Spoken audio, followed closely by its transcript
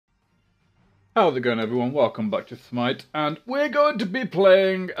How's it going, everyone? Welcome back to SMITE, and we're going to be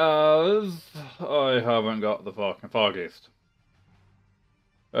playing as... I haven't got the fucking foggiest.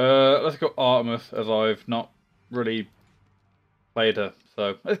 Let's go Artemis, as I've not really played her.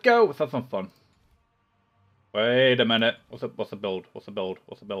 So, let's go! Let's have some fun. Wait a minute. What's the build? What's the build?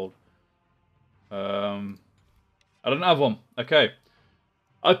 What's the build? I don't have one. Okay.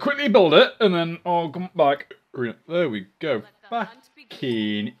 I'll quickly build it, and then I'll come back. There we go. Back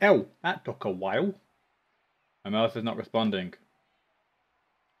in. Oh, that took a while. My mouse is not responding.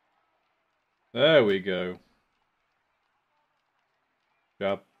 There we go.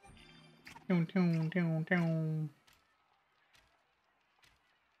 Yep.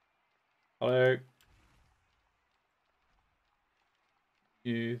 Hello.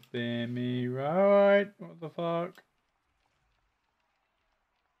 You see me right? What the fuck?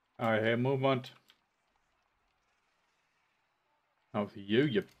 I hear movement. Oh, it's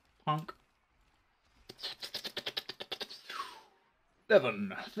you punk.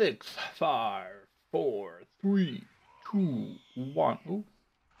 7, 6, 5, 4, 3, 2, 1. Ooh.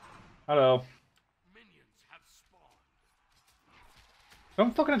 Hello. Minions have spawned.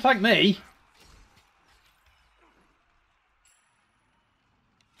 Don't fucking attack me.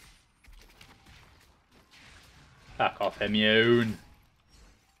 Back off, immune.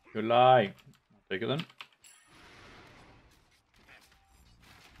 Good lie. I'll take it then.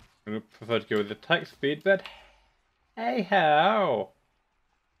 I would prefer to go with attack speed, but hey how?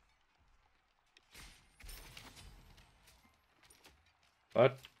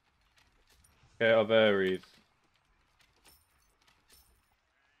 What? Okay, of Aries.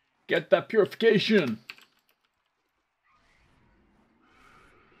 Get that purification!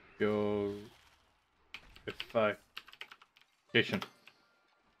 Go... Purification.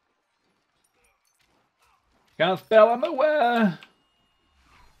 Can't spell, I'm aware!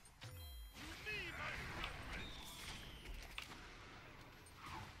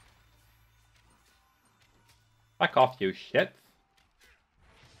 Back off, you shit.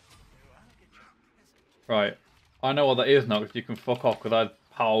 Right. I know what that is now, because you can fuck off, because I'm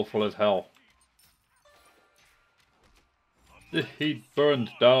powerful as hell. The heat burns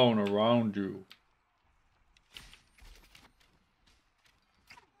down around you.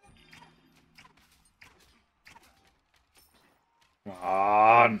 Come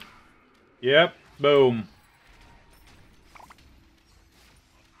on. Yep, boom.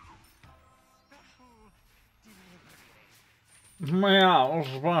 Meow,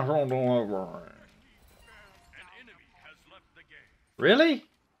 special delivery. An enemy has left the game. Really?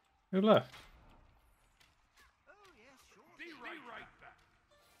 Who left? Be right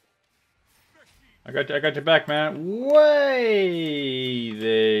back. I got your back, man. Way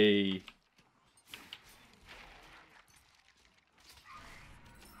they.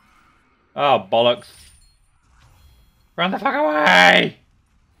 Oh, bollocks. Run the fuck away!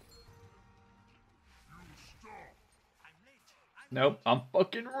 Nope, I'm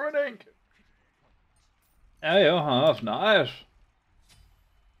fucking running. Hey, oh, that's nice.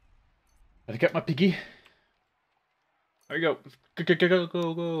 Gotta get my piggy. There we go.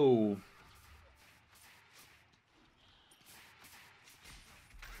 Go.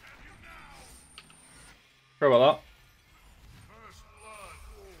 Sorry about First blood.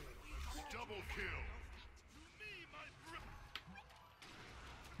 Double kill.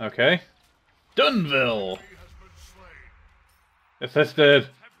 that. Okay. Dunville! He has been slain. Assisted.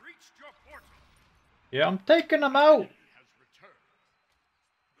 Have reached your portal. Yeah, I'm taking them out. Has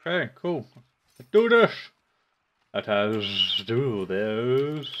returned. Okay, cool. Let's do this. Let us do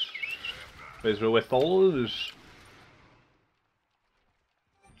this. These are whistles.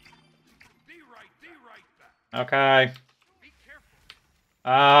 Be right back. Okay. Be careful.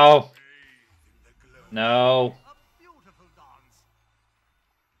 Ow. Bathe in the glow. No. A beautiful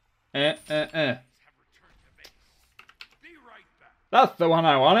dance. Eh. Have returned to base. Be right back. That's the one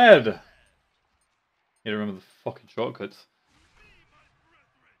I wanted. You remember the fucking shortcuts.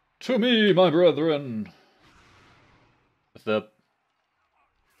 To me, my brethren. What's up?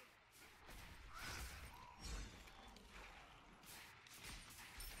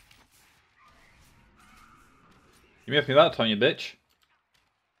 You missed me that time, you bitch.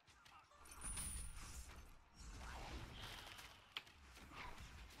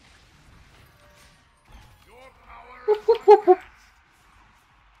 Your power.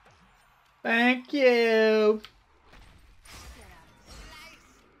 Thank you.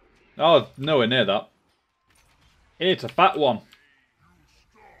 Oh, nowhere near that. It's a fat one.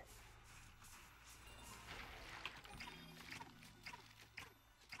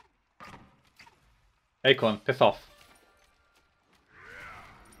 Acorn, piss off.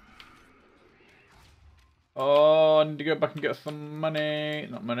 Oh, I need to go back and get some money.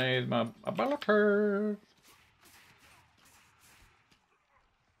 Not money, it's my ability.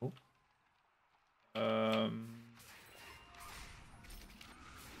 Oh.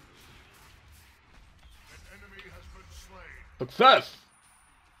 Success!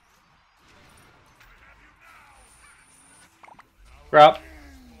 Crap.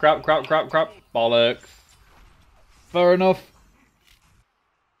 Crap, crap, crap, crap. Bollocks. Fair enough.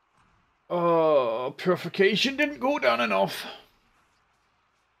 Oh, purification didn't go down enough.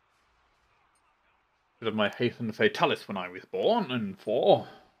 Bit of my hasten fatalis when I was born, and 4,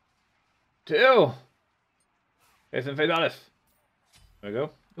 2, hasten fatalis. There we go.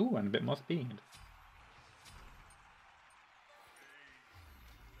 Ooh, and a bit more speed.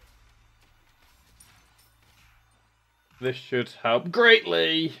 This should help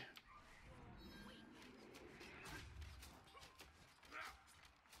greatly.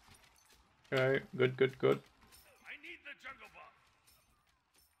 Okay, good, good, good. I need the jungle buff.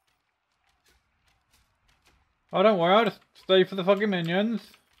 Oh, don't worry, I'll just stay for the fucking minions.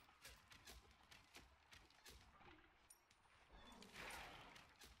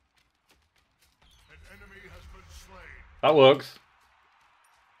 An enemy has been slain. That works.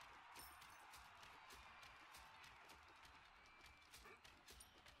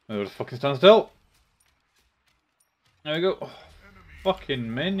 Oh, just fucking stand still. There we go. Oh,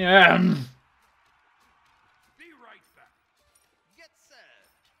 fucking minions. Be right back. Get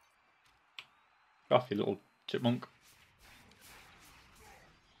served. Off, you little chipmunk.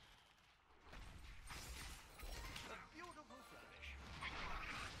 A beautiful flourish.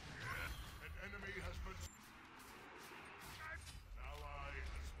 An enemy has been. An ally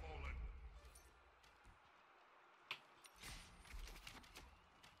has fallen.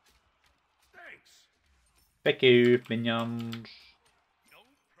 Thanks. Thank you, minions. No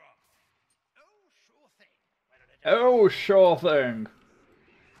problem. Oh, sure thing. Oh, sure thing.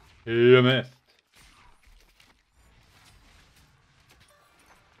 You missed.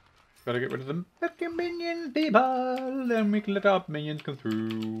 Gotta get rid of them fucking minion people, then we can let our minions come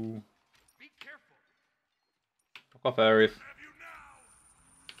through. Be careful. Fuck off, Ares. Have you now?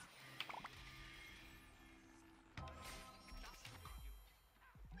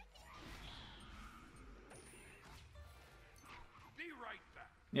 Be right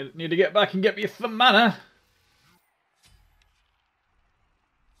back. Need to get back and get me some mana.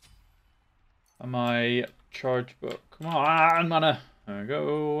 My charge book. Come on, mana. There we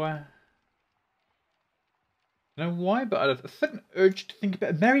go. I don't know why, but I had a sudden urge to think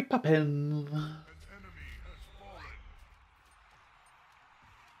about Mary Poppins. An enemy has fallen.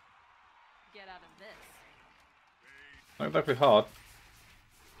 Get out of this. Not exactly hard.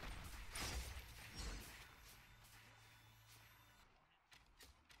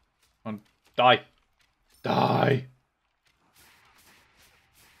 Come on, die. Die.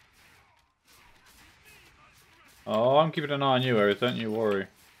 Oh, I'm keeping an eye on you, Ares, don't you worry.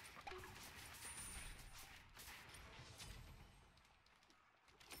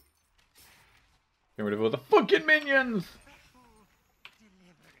 Get rid of all the fucking minions!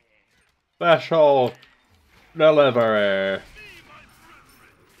 Special delivery!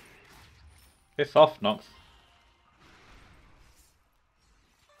 Piss off, Nox. Is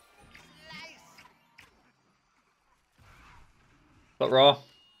that raw?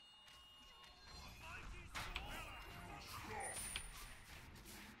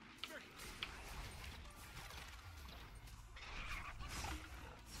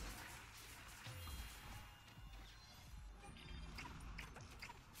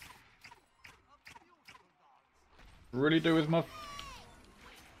 Really do with my...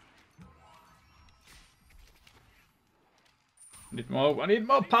 I need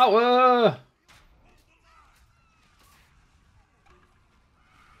more power! An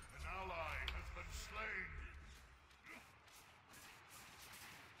ally has been slain.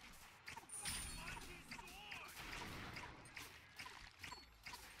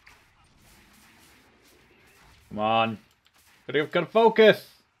 Come on. Gotta focus!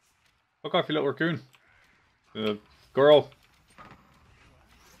 Fuck off, you little raccoon. Squirrel.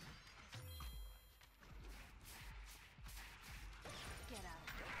 Get out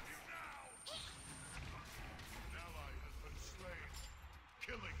of this. An ally has been slain.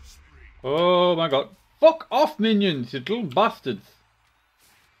 Killing spree. Oh my god. Fuck off, minions, you little bastards.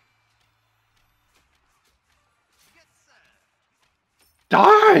 Get served.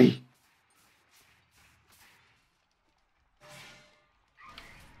 Die!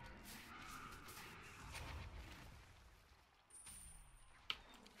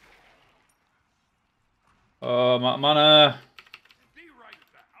 Oh, mana. Be right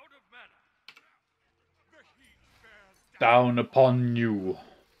back. Out of mana. down upon you.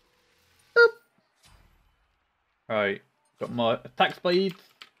 Boop. Right, got my attack speed.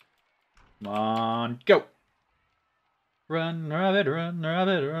 Come on, go. Run, rabbit, run,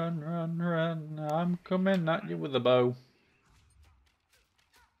 rabbit, run, run, run. I'm coming at you with a bow.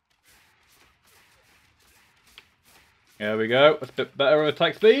 There we go. That's a bit better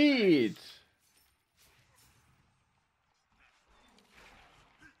attack speed.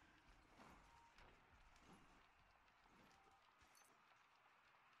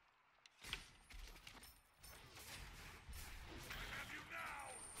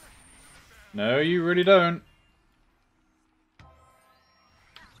 No, you really don't.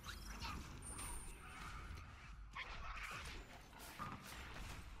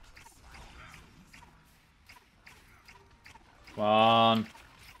 Come on.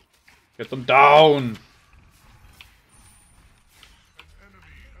 Get them down. An enemy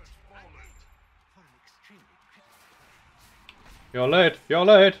has fallen. You're late. You're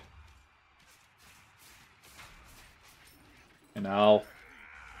late. And now.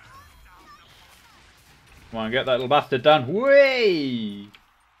 Come on, get that little bastard down. Way!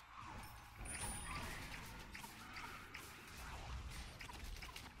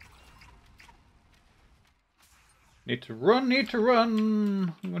 Need to run, need to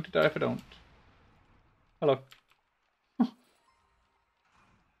run. I'm going to die if I don't. Hello.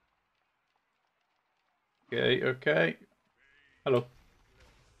 Okay, okay. Hello.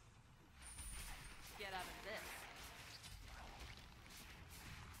 Get out of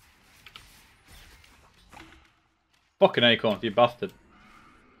this. Fucking acorns, you bastard.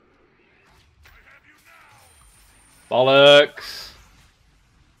 Bollocks.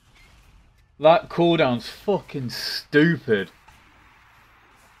 That cooldown's fucking stupid.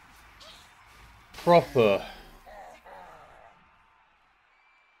 Proper.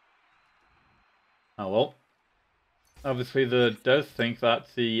 Oh well. Obviously the does think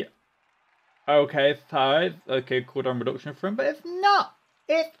that's the okay side, okay cooldown reduction for him, but it's not.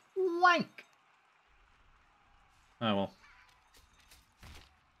 It's wank. Oh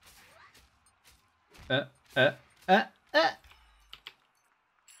well. Uh.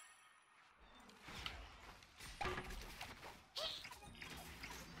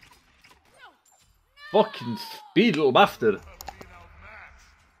 Fucking speed, little bastard.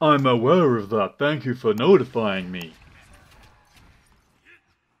 I'm aware of that. Thank you for notifying me.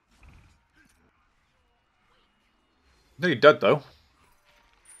 No, you're dead though.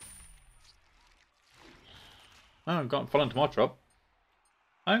 Oh, I've got fall into my trap.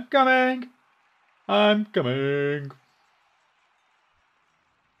 I'm coming. I'm coming.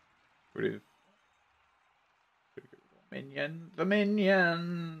 Minion, the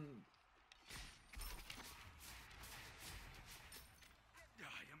minion.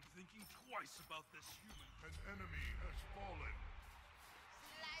 I am thinking twice about this human. An enemy has fallen.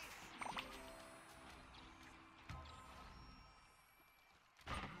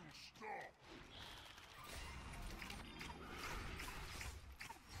 You stop.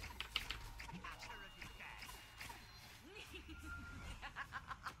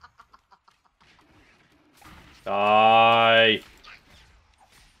 Die. An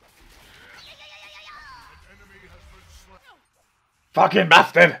enemy has been slain. Fucking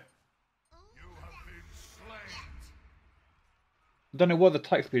bastard. You have been slain. I don't know what the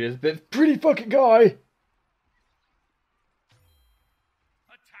attack speed is, but it's pretty fucking high. Attack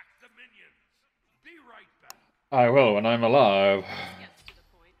the minions. Be right back. I will when I'm alive. Gets to the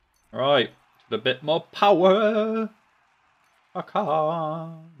point. Right, just a bit more power.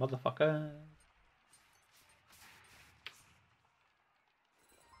 Fucker, motherfucker.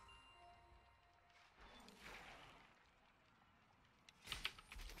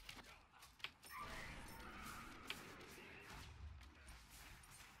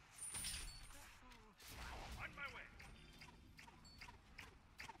 On my way.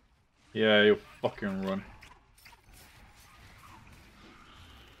 Yeah, you fucking run. An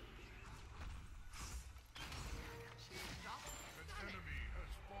enemy has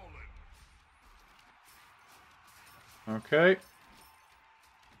fallen. Okay.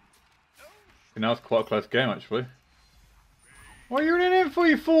 Now it's quite a close game, actually. What are you running in for,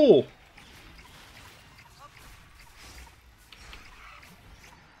 you fool?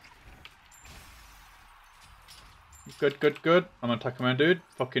 Good, good, good. I'm gonna attack my dude.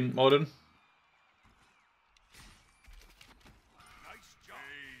 Fucking modern. Nice job.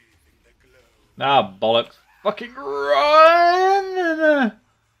 Bathing the glow. Nah, bollocks. Fucking run!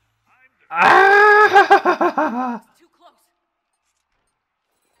 Ah! Too close.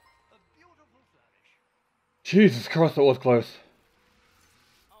 A beautiful flourish. Jesus Christ, that was close.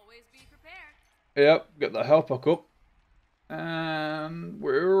 Always be prepared. Yep, get the health back up. And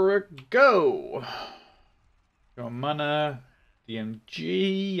we're go. Your mana,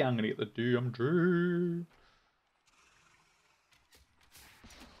 DMG. I'm gonna get the DMG.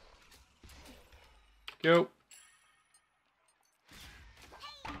 Go.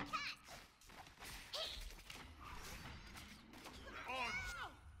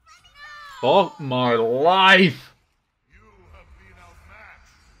 Fuck my life! You have been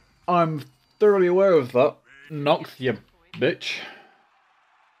outmatched. I'm thoroughly aware of that. Nox, you bitch.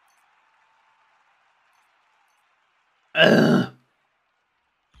 An enemy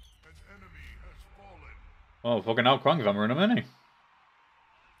has fallen. Oh, fucking hell, Krang's hammering him, isn't he?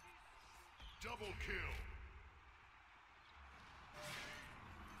 Double kill.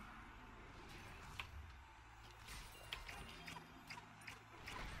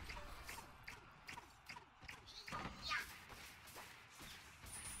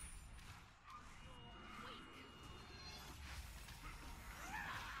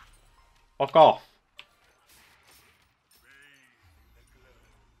 Fuck off.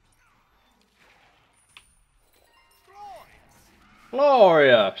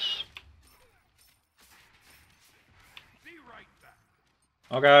 Glorious. Be right back.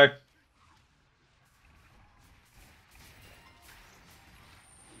 Okay.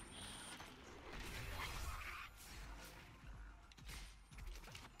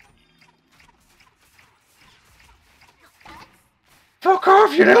 Fuck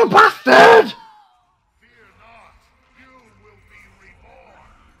off, you little bastard! Fear not. You will be reborn.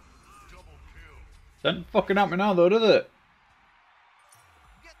 Double kill. Doesn't fucking help me now though, does it?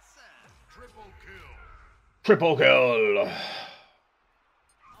 Get set. Triple kill. Triple kill.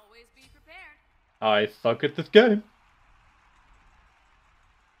 Always be prepared. I suck at this game.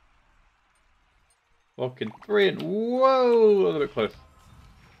 Fucking 3 and whoa, a little bit close.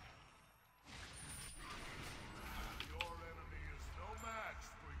 Your enemy is no match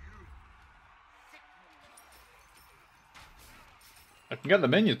for you. I can get the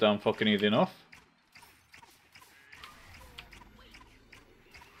minions down fucking easy enough.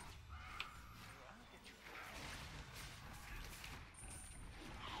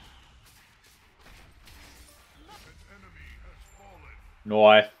 An enemy has fallen.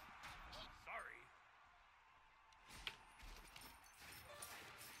 Nice. Sorry.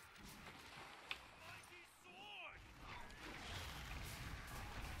 Mighty sword.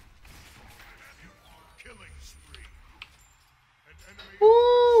 Killing spree. An enemy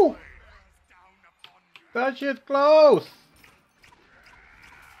Woo! has been slain. Down upon you. That shit's close.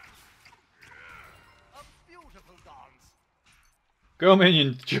 A beautiful dance. Go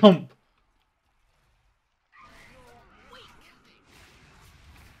minion, jump.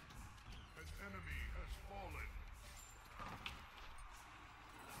 An enemy has fallen.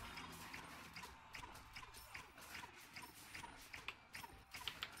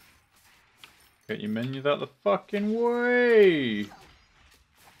 Get your minions out the fucking way.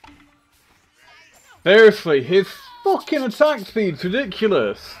 Seriously, his fucking attack speed's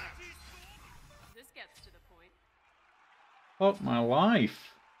ridiculous. This gets to the point. Fuck my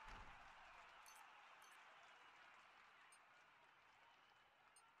life.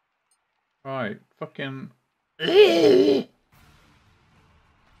 Right, fucking. Your enemy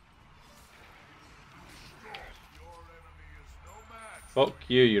is no match. Fuck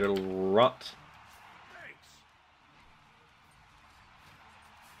you, you little rot. Thanks.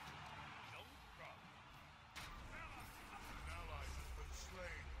 An ally has been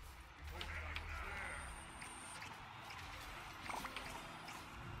slain. If only I was there.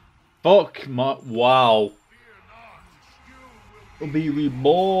 Fuck my. Wow. Fear not. You will Will be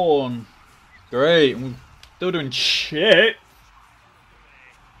reborn. Great, we're still doing shit.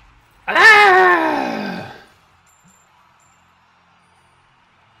 Ah!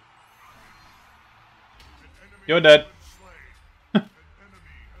 You're dead. slain. An enemy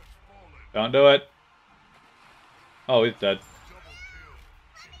has fallen. Don't do it. Oh, he's dead. Double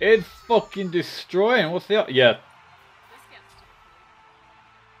kill. It's fucking destroying. What's the yeah? This gets to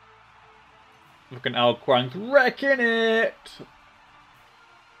the point. Fucking Al Quang's wrecking it.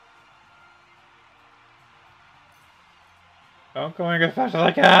 I'm going as fast as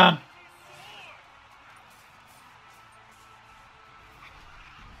I can. None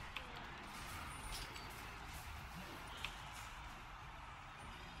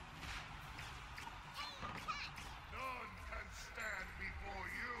can stand before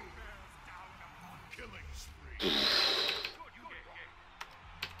you. Killing spree.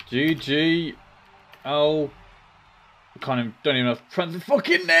 GG. Oh. I can't even, don't even know how to pronounce his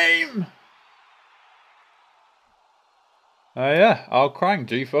fucking name. Yeah, Al Krang,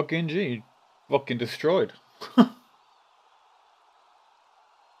 G fucking G. Fucking destroyed.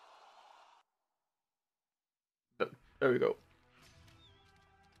 There we go.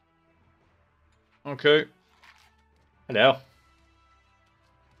 Okay. Hello.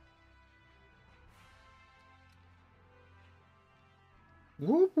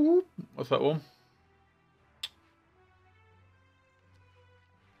 Whoop whoop. What's that one?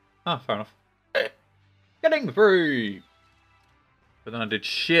 Ah, fair enough. Getting free! But then I did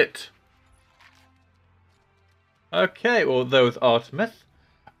shit. Okay, well, there was Artemis.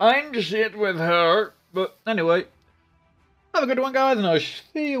 I'm shit with her. But anyway, have a good one, guys, and I'll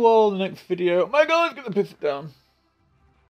see you all in the next video. My God, get the piss down.